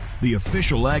 The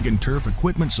official Ag and Turf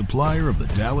equipment supplier of the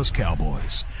Dallas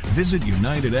Cowboys. Visit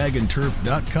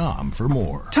UnitedAgAndTurf.com for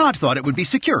more. Todd thought it would be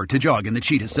secure to jog in the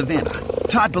cheetah savanna.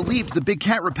 Todd believed the big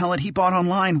cat repellent he bought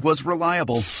online was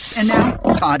reliable. And now,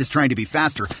 Todd is trying to be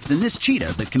faster than this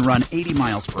cheetah that can run 80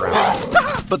 miles per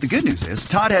hour. But the good news is,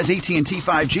 Todd has AT&T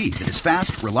 5G that is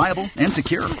fast, reliable, and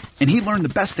secure. And he learned the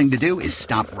best thing to do is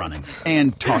stop running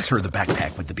and toss her the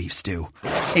backpack with the beef stew.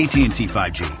 AT&T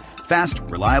 5G. Fast,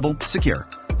 reliable, secure.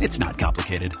 It's not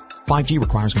complicated. 5G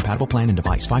requires compatible plan and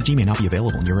device. 5G may not be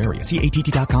available in your area. See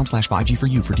att.com/5G for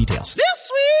you for details.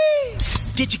 This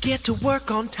week! Did you get to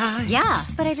work on time? Yeah,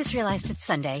 but I just realized it's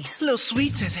Sunday. Little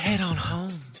Sweet says head on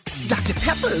home. Dr.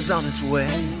 Pepper's on its way.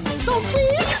 So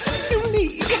sweet,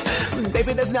 unique.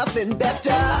 Baby, there's nothing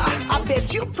better. I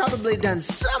bet you've probably done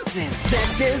something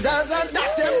that deserves a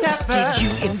Dr. Pepper. Did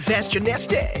you invest your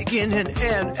nest egg in an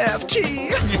NFT?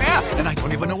 Yeah, and I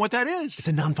don't even know what that is. It's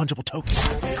a non-fungible token.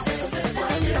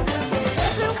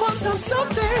 Everyone's done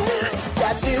something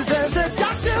that deserves a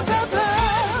Dr.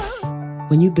 Pepper.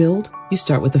 When you build, you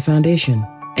start with the foundation.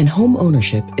 And home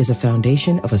ownership is a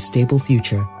foundation of a stable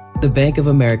future. The Bank of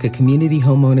America Community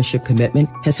Homeownership Commitment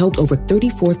has helped over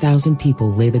 34,000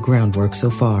 people lay the groundwork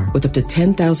so far, with up to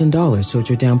 $10,000 towards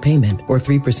your down payment or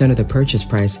 3% of the purchase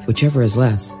price, whichever is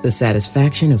less. The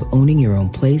satisfaction of owning your own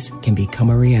place can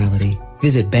become a reality.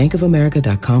 Visit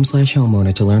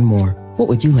bankofamerica.com/homeowner to learn more. What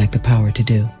would you like the power to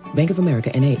do? Bank of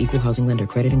America N.A. Equal Housing Lender.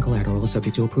 Credit and collateral is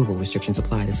subject to approval. Restrictions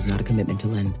apply. This is not a commitment to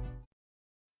lend.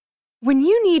 When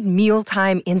you need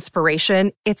mealtime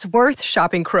inspiration, it's worth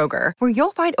shopping Kroger, where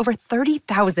you'll find over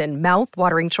 30,000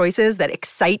 mouth-watering choices that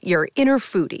excite your inner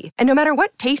foodie. And no matter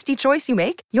what tasty choice you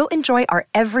make, you'll enjoy our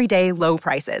everyday low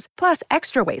prices, plus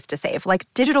extra ways to save, like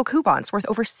digital coupons worth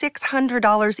over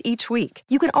 $600 each week.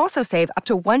 You can also save up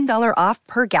to $1 off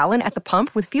per gallon at the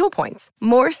pump with fuel points.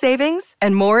 More savings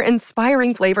and more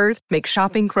inspiring flavors make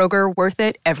shopping Kroger worth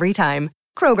it every time.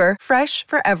 Kroger, fresh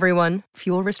for everyone.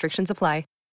 Fuel restrictions apply.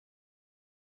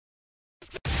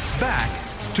 Back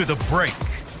to the break.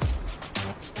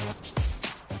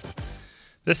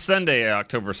 This Sunday,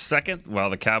 October 2nd, while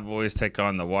the Cowboys take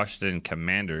on the Washington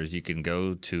Commanders, you can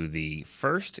go to the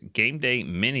first game day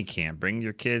minicamp. Bring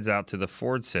your kids out to the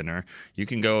Ford Center. You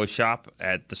can go shop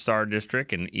at the Star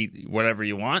District and eat whatever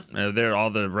you want. There are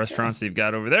all the restaurants that you've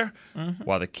got over there. Mm-hmm.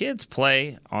 While the kids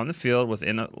play on the field with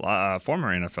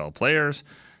former NFL players.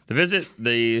 To visit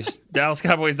the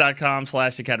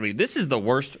DallasCowboys.com/academy. This is the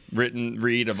worst written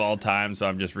read of all time, so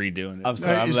I'm just redoing it. I'm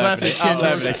sorry. I'm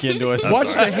laughing at Ken Dorsey.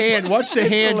 Watch the hand. Watch the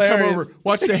hand come over.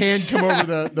 Watch the hand come over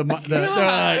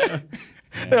the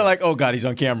They're like, oh God, he's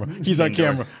on camera. He's on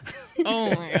camera.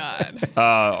 Oh my God.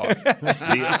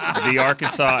 The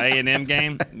Arkansas A&M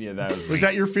game. Yeah, that was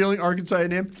that your feeling, Arkansas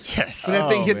A&M? Yes. When that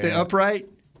thing hit the upright.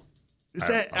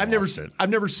 I've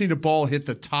never seen a ball hit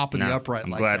the top of the upright.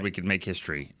 I'm glad we could make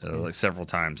history like several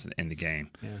times in the game.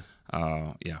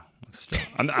 Yeah. Still,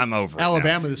 I'm over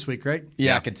Alabama this week, right?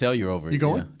 Yeah, I can tell you're over it. You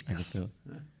going? Yeah, yes.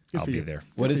 I'll be there.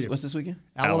 What's this weekend?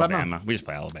 Alabama. We just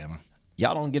play Alabama.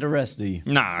 Y'all don't get a rest, do you?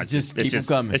 Nah, keep them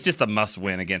coming. It's just a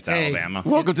must-win against Alabama.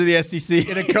 Welcome to the SEC.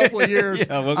 In a couple of years,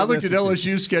 I looked at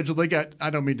LSU's schedule. They got. I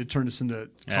don't mean to turn this into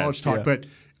college talk, but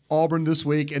Auburn this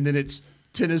week, and then it's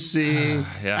Tennessee,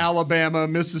 Alabama,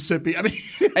 Mississippi. I mean,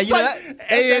 it's you know like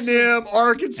A&M,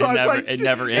 Arkansas. It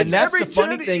never ends. And that's the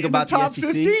funny every thing in about the top SEC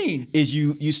 15. is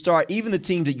you start, even the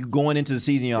teams that you going into the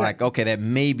season, you're like, okay, that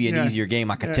may be an easier game,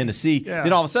 like a Tennessee. Yeah.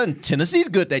 Then all of a sudden, Tennessee's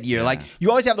good that year. Like, you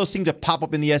always have those teams that pop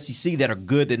up in the SEC that are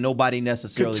good that nobody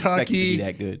necessarily expected to be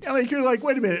that good. Yeah, like you're like,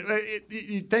 wait a minute.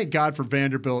 You thank God for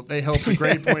Vanderbilt. They help the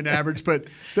grade point average, but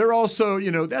they're also,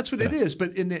 that's what it is.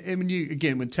 But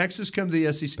when Texas come to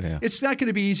the SEC, it's not going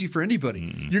to be easy for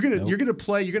anybody. You're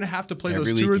gonna have to play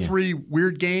Every those 2 or weekend. 3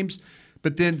 weird games.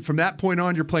 But then from that point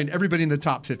on, you're playing everybody in the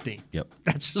top 15. Yep.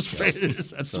 That's just the way it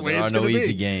is. That's the way there it's are no going to be.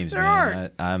 easy games, There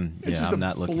man. aren't. I'm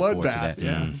not looking forward to that.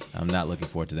 Yeah. I'm not looking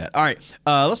forward to that. All right,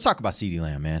 let's talk about CeeDee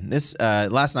Lamb, man. This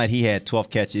last night he had 12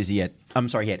 catches. He had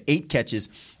 8 catches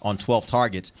on 12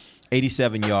 targets,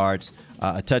 87 yards,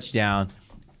 a touchdown,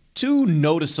 2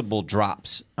 noticeable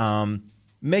drops.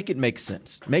 Make it make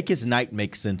sense. Make his night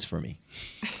make sense for me.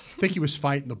 I think he was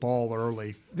fighting the ball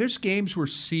early. There's games where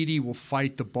CeeDee will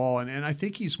fight the ball, and I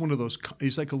think he's one of those.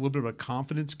 He's like a little bit of a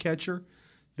confidence catcher.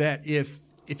 That if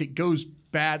it goes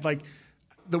bad, like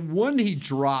the one he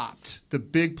dropped, the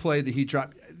big play that he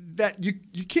dropped, that you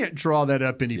can't draw that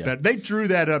up any better. They drew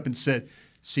that up and said,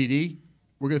 CeeDee,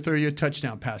 we're going to throw you a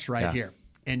touchdown pass right here,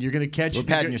 and you're going to catch. We're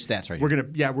padding your stats right here.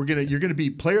 You're going to be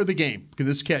player of the game because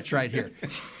this catch right here,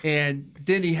 and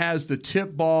then he has the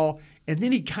tip ball, and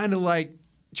then he kind of like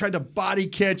tried to body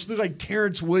catch. Looked like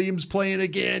Terrence Williams playing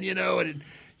again, and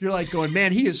you're like going,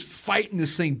 man, he is fighting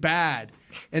this thing bad.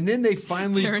 And then they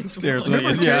finally Terrence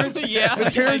Williams,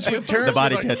 the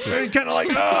body catcher. Kind of like,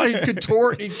 he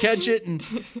contort, he'd catch it,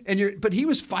 but he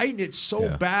was fighting it so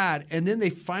bad. And then they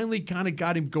finally kind of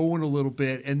got him going a little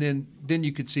bit, and then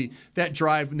you could see that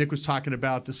drive Nick was talking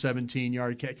about, the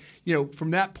 17-yard catch.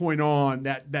 From that point on,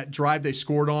 that drive they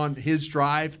scored on, his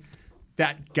drive,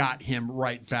 that got him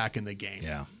right back in the game.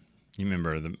 Yeah, you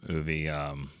remember the movie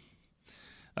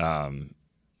Bad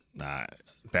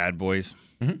Boys?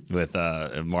 Mm-hmm. With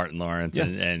Martin Lawrence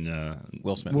and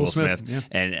Will Smith. Will Smith. Yeah.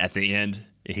 And at the end,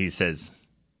 he says,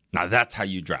 now that's how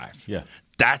you drive. Yeah.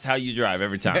 That's how you drive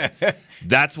every time.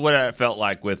 That's what I felt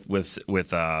like with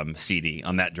CeeDee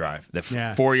on that drive.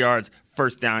 4 yards,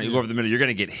 first down, you go over the middle, you're going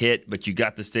to get hit, but you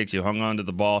got the sticks, you hung on to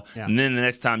the ball. Yeah. And then the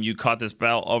next time you caught this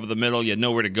ball over the middle, you had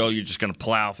nowhere to go, you're just going to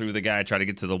plow through the guy, try to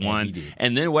get to the one.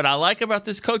 And then what I like about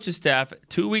this coaching staff,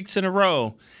 2 weeks in a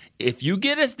row, if you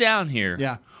get us down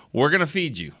here, we're going to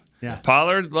feed you. Yeah.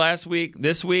 Pollard last week,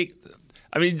 this week.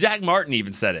 I mean, Zach Martin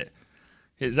even said it.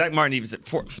 Zach Martin even said,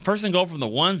 first and goal from the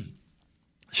 1,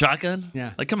 shotgun.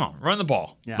 Yeah. Like, come on, run the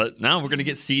ball. Yeah. But now we're going to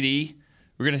get CeeDee.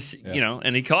 We're going to,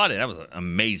 and he caught it. That was an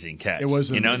amazing catch. It was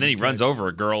an and then he amazing runs catch. over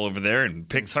a girl over there and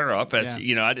picks her up. As,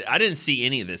 I didn't see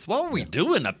any of this. What were we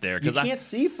doing up there? You can't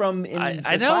see from in I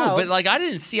the know, clouds. but I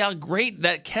didn't see how great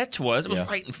that catch was. It was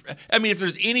right in front. I mean, if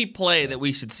there's any play that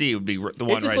we should see, it would be the one right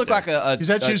there. It just looked like a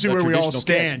that's usually where we all traditional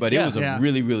stand. catch, but it was a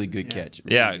really, really good catch.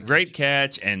 Yeah, great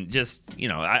catch, and just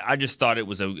I just thought it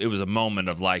was a moment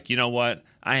of like, you know what,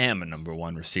 I am a number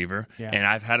 1 receiver, and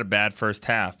I've had a bad first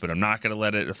half, but I'm not going to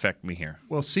let it affect me here.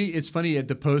 Well, see, it's funny at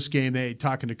the post game they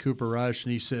talking to Cooper Rush,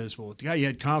 and he says, "Well, the guy you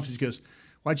had confidence." He goes,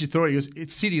 "Why'd you throw it?" He goes,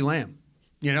 "It's CeeDee Lamb."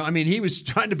 He was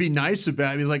trying to be nice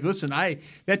about it. He's like, "Listen,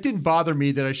 that didn't bother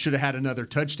me that I should have had another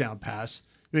touchdown pass."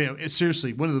 It's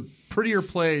seriously one of the prettier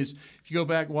plays. If you go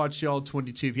back and watch the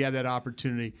All-22, if you have that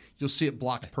opportunity, you'll see it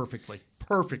blocked perfectly,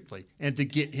 and to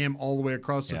get him all the way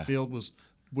across the field was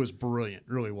brilliant.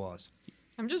 It really was.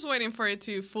 I'm just waiting for it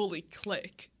to fully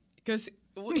click because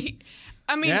we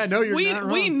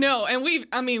know,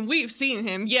 and we've seen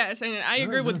him. Yes, and I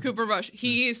agree with Cooper Rush.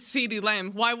 He is CeeDee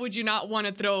Lamb. Why would you not want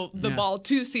to throw the ball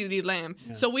to CeeDee Lamb?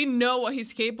 Yeah. So we know what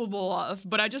he's capable of.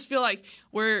 But I just feel like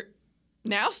we're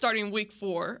now starting week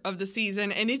 4 of the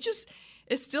season, and it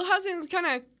still hasn't kind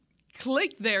of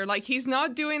clicked there. Like, he's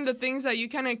not doing the things that you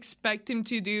kind of expect him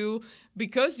to do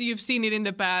because you've seen it in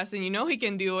the past and you know he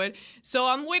can do it. So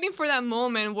I'm waiting for that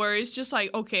moment where it's just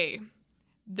like, okay,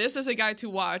 this is a guy to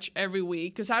watch every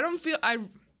week, because I don't feel I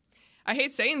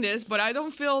hate saying this, but I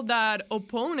don't feel that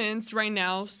opponents right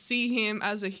now see him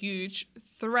as a huge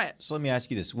threat. So let me ask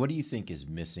you this. What do you think is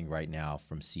missing right now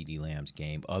from CeeDee Lamb's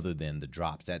game other than the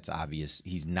drops? That's obvious.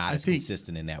 He's not as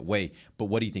consistent in that way. But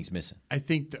what do you think's missing? I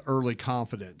think the early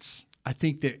confidence. I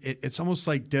think that it's almost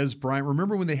like Dez Bryant.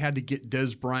 Remember when they had to get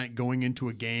Dez Bryant going into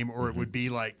a game, or it would be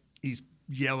like he's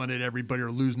yelling at everybody or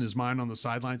losing his mind on the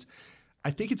sidelines? I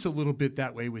think it's a little bit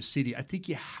that way with CeeDee. I think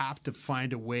you have to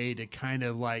find a way to kind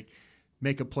of like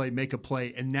make a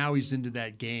play, and now he's into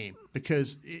that game.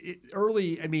 Because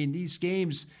early, these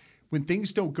games, when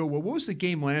things don't go well. What was the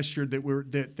game last year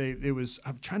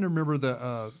I'm trying to remember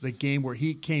the game where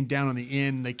he came down on the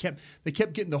end. And they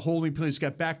kept getting the holding penalties.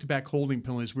 Got back-to-back holding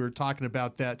penalties. We were talking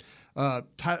about that.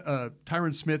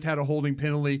 Tyron Smith had a holding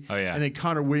penalty. Oh, yeah. And then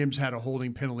Connor Williams had a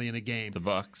holding penalty in a game. The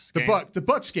Bucks. The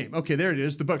Bucks game. Okay, there it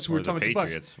is. The Bucks. We were talking about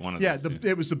the Bucks. One of those two.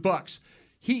 It was the Bucks.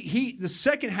 He the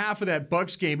second half of that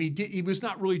Bucks game, he was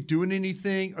not really doing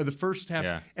anything, or the first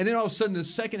half, and then all of a sudden the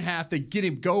second half they get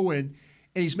him going,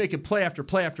 and he's making play after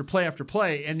play after play after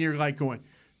play, and you're like going,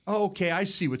 oh, okay, I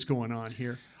see what's going on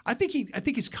here. I think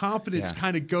his confidence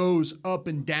kind of goes up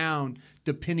and down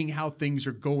depending how things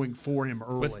are going for him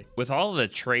early. With all the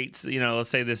traits, let's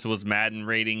say this was Madden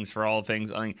ratings for all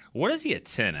things. I mean, what is he a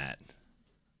 10 at?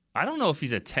 I don't know if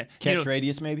he's a 10. Catch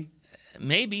radius, maybe.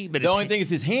 Maybe, but the only thing is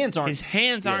his hands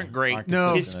aren't great.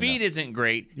 No, his speed isn't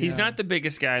great. He's not the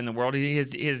biggest guy in the world.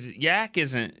 His yak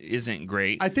isn't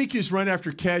great. I think his run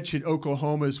after catch at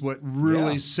Oklahoma is what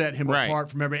really set him apart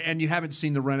from everybody. And you haven't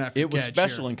seen the run after catch. It was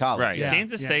special in college. Right.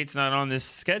 Kansas State's not on this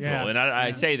schedule, and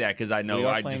I say that because I know we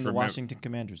are I playing just the remember. Washington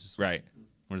Commanders. Right.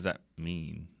 What does that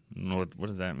mean? What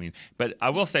does that mean? But I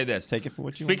will say this. Take it for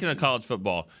what you Speaking want. of college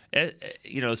football,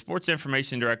 sports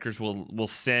information directors will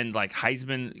send like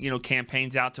Heisman,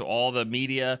 campaigns out to all the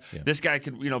media. Yeah. This guy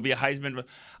could, be a Heisman.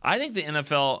 I think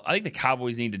the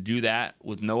Cowboys need to do that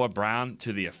with Noah Brown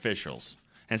to the officials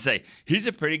and say, he's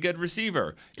a pretty good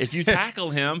receiver. If you tackle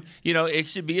him, it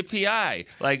should be a PI.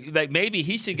 Like maybe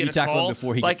he should get a call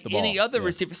before he like gets the ball. any other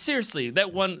receiver. Seriously,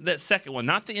 that second one,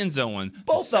 not the end zone one.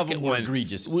 Both of them were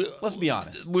egregious. Let's be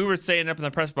honest. We were saying up in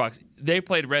the press box, they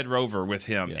played Red Rover with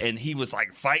him, and he was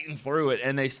like fighting through it,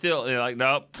 and they're like,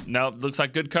 nope, looks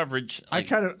like good coverage.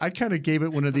 Like, I kind of gave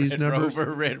it one of these numbers.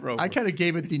 Red Rover. I kind of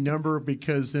gave it the number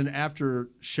because then after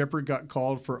Shepard got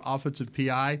called for offensive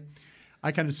PI,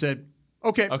 I kind of said,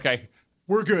 Okay.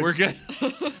 We're good. We're good.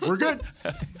 We're good.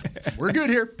 We're good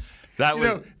here.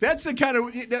 That's the kind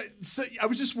of. So I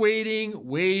was just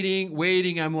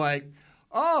waiting. I'm like,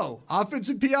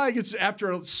 offensive PI gets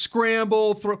after a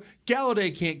scramble throw.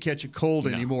 Galladay can't catch a cold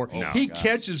anymore. He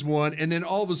catches one, and then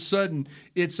all of a sudden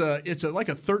it's like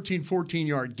a 13,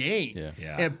 14-yard gain.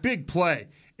 Yeah. And big play,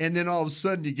 and then all of a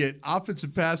sudden you get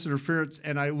offensive pass interference,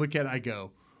 and I look at it, I go.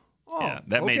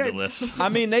 That made the list. I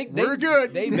mean, we're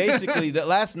good. They basically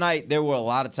last night there were a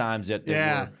lot of times that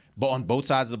there were on both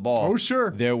sides of the ball. Oh,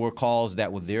 sure. There were calls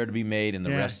that were there to be made, and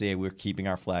the refs said we're keeping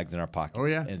our flags in our pockets. Oh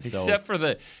yeah. And except for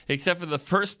the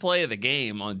first play of the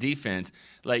game on defense,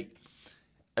 like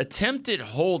attempted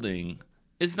holding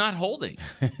is not holding.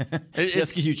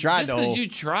 Just because you tried. Just because you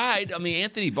tried. I mean,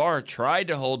 Anthony Barr tried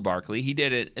to hold Barkley. He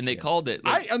did it, and they called it.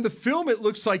 On the film, it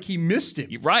looks like he missed him.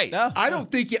 Right. No. I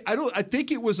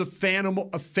think it was a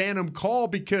phantom call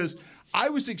because I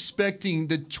was expecting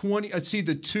the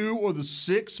 2 or the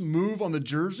 6 move on the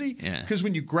jersey. Yeah. Because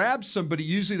when you grab somebody,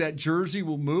 usually that jersey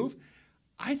will move.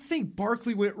 I think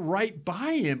Barkley went right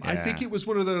by him. Yeah. I think it was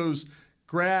one of those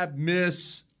grab,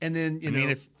 miss. And then,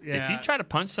 if you try to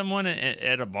punch someone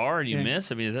at a bar and you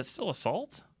miss, I mean, is that still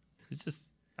assault? It's just,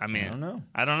 I don't know.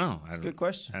 That's a good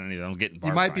question. I don't even. I'm getting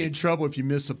bar you might fights. be in trouble if you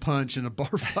miss a punch in a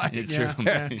bar fight. True.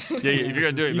 Yeah, if you're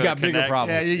gonna do it, you got bigger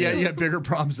problems. Yeah, you got bigger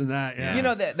problems than that.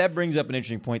 Yeah. That brings up an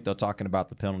interesting point though. Talking about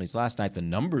the penalties last night, the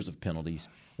numbers of penalties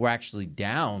were actually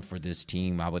down for this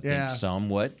team. I would think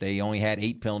somewhat. They only had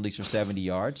 8 penalties for 70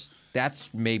 yards. That's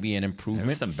maybe an improvement.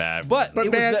 There's some bad ones.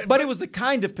 But it was the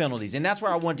kind of penalties, and that's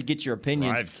where I wanted to get your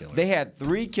opinions. They had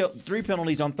 3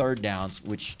 penalties on third downs,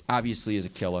 which obviously is a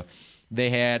killer. They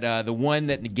had the one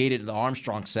that negated the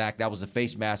Armstrong sack. That was the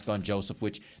face mask on Joseph,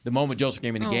 which the moment Joseph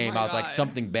came in the game, I was like,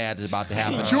 something bad is about to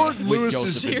happen. Jordan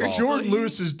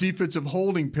Lewis's defensive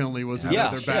holding penalty was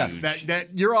another bad. That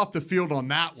you're off the field on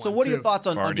that one. So what are your thoughts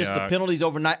on just the penalties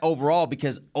overall?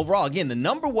 Because overall, again, the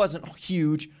number wasn't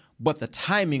huge, but the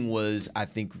timing was, I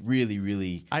think, really,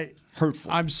 really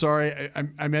hurtful. I'm sorry.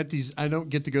 I'm at these. I don't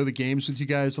get to go to the games with you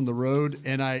guys on the road,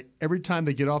 and every time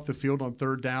they get off the field on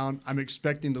third down, I'm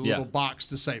expecting the little box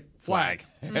to say flag.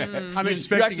 I'm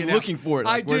expecting You're looking for it.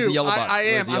 Like, I where's do. The yellow box? I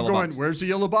am. I'm going. Box? Where's the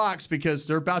yellow box? Because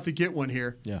they're about to get one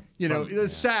here. Yeah. The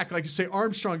sack, like you say,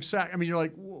 Armstrong sack. I mean, you're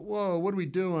like, whoa, what are we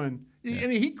doing? Yeah. I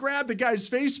mean, he grabbed the guy's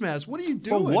face mask. What are you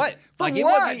doing? For what? For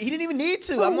what? He didn't even need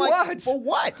to. For I'm what? like, for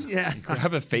what? Yeah.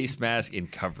 Grab a face mask in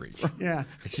coverage. Yeah.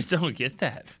 I just don't get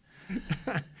that.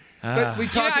 But we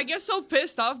talk. I get so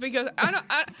pissed off because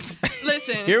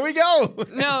listen. Here we go.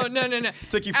 No.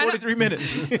 Took you 43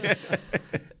 minutes. It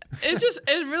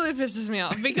really pisses me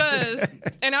off because,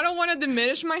 and I don't want to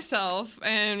diminish myself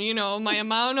and, my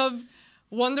amount of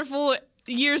wonderful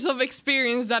years of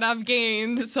experience that I've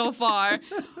gained so far.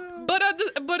 But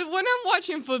when I'm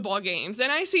watching football games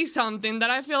and I see something that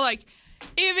I feel like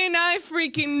even I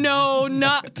freaking know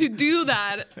not to do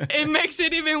that, it makes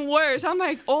it even worse. I'm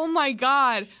like, oh my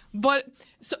God. But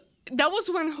so that was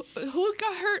when who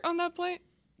got hurt on that play?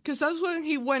 Because that's when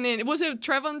he went in. Was it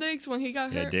Trevon Diggs when he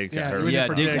got hurt? Yeah, Diggs got hurt.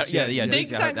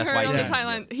 Diggs got hurt on the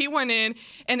sideline. He went in,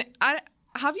 and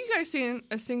have you guys seen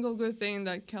a single good thing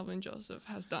that Kelvin Joseph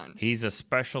has done? He's a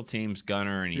special teams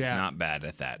gunner, and he's not bad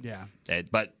at that. Yeah.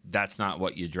 But that's not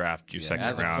what you draft your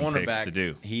second round picks to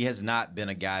do. He has not been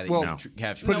a guy that you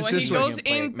have. No, when he goes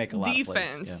in make a lot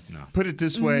defense, of plays. Yeah. Put it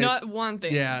this way. Not one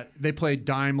thing. Yeah, they played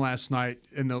dime last night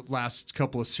in the last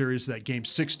couple of series of that game.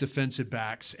 6 defensive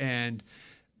backs, and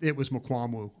it was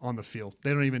Mukuamu on the field. They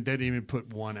didn't even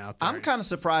put one out there. I'm kind of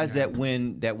surprised that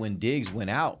when Diggs went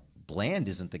out, Bland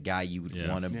isn't the guy you would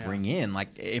want to bring in.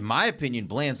 Like, in my opinion,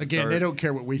 Bland's the third. They don't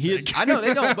care what we think. I know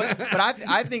they don't, but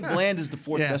I think Bland is the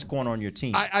fourth best corner on your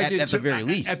team at the very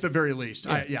least. At the very least.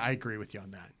 I agree with you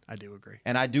on that. I do agree.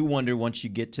 And I do wonder, once you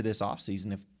get to this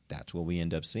offseason, if that's what we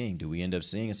end up seeing. Do we end up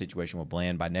seeing a situation where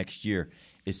Bland by next year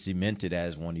is cemented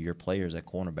as one of your players at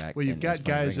cornerback? Well, you've got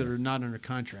guys that are not under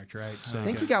contract, right? So I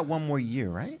think you got one more year,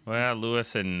 right? Well,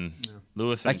 Lewis and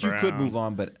Brown. You could move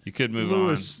on, but you could move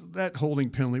Lewis, that holding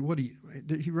penalty. What do you?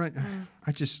 Did he run?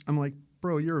 I'm like,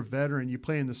 bro, you're a veteran. You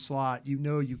play in the slot. You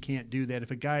know you can't do that.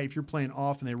 If you're playing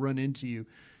off and they run into you,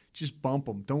 just bump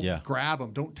them. Don't grab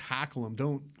them. Don't tackle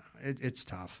them. It's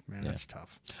tough, man. It's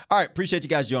tough. All right, appreciate you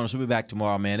guys joining us. We'll be back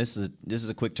tomorrow, man. This is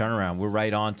a quick turnaround. We're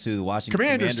right on to the Washington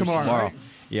Commanders tomorrow. Right?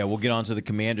 Yeah, we'll get on to the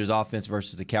Commanders offense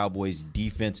versus the Cowboys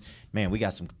defense. Man, we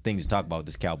got some things to talk about with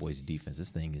this Cowboys defense.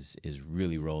 This thing is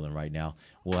really rolling right now.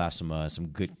 We'll have some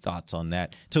good thoughts on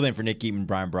that. Till then, for Nick Eatman,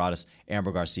 Brian Broaddus,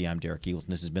 Amber Garcia, I'm Derek Eagleton.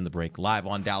 This has been The Break, live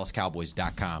on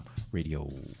DallasCowboys.com radio.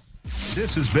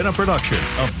 This has been a production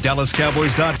of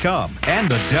DallasCowboys.com and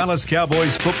the Dallas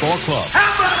Cowboys Football Club.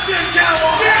 How about this?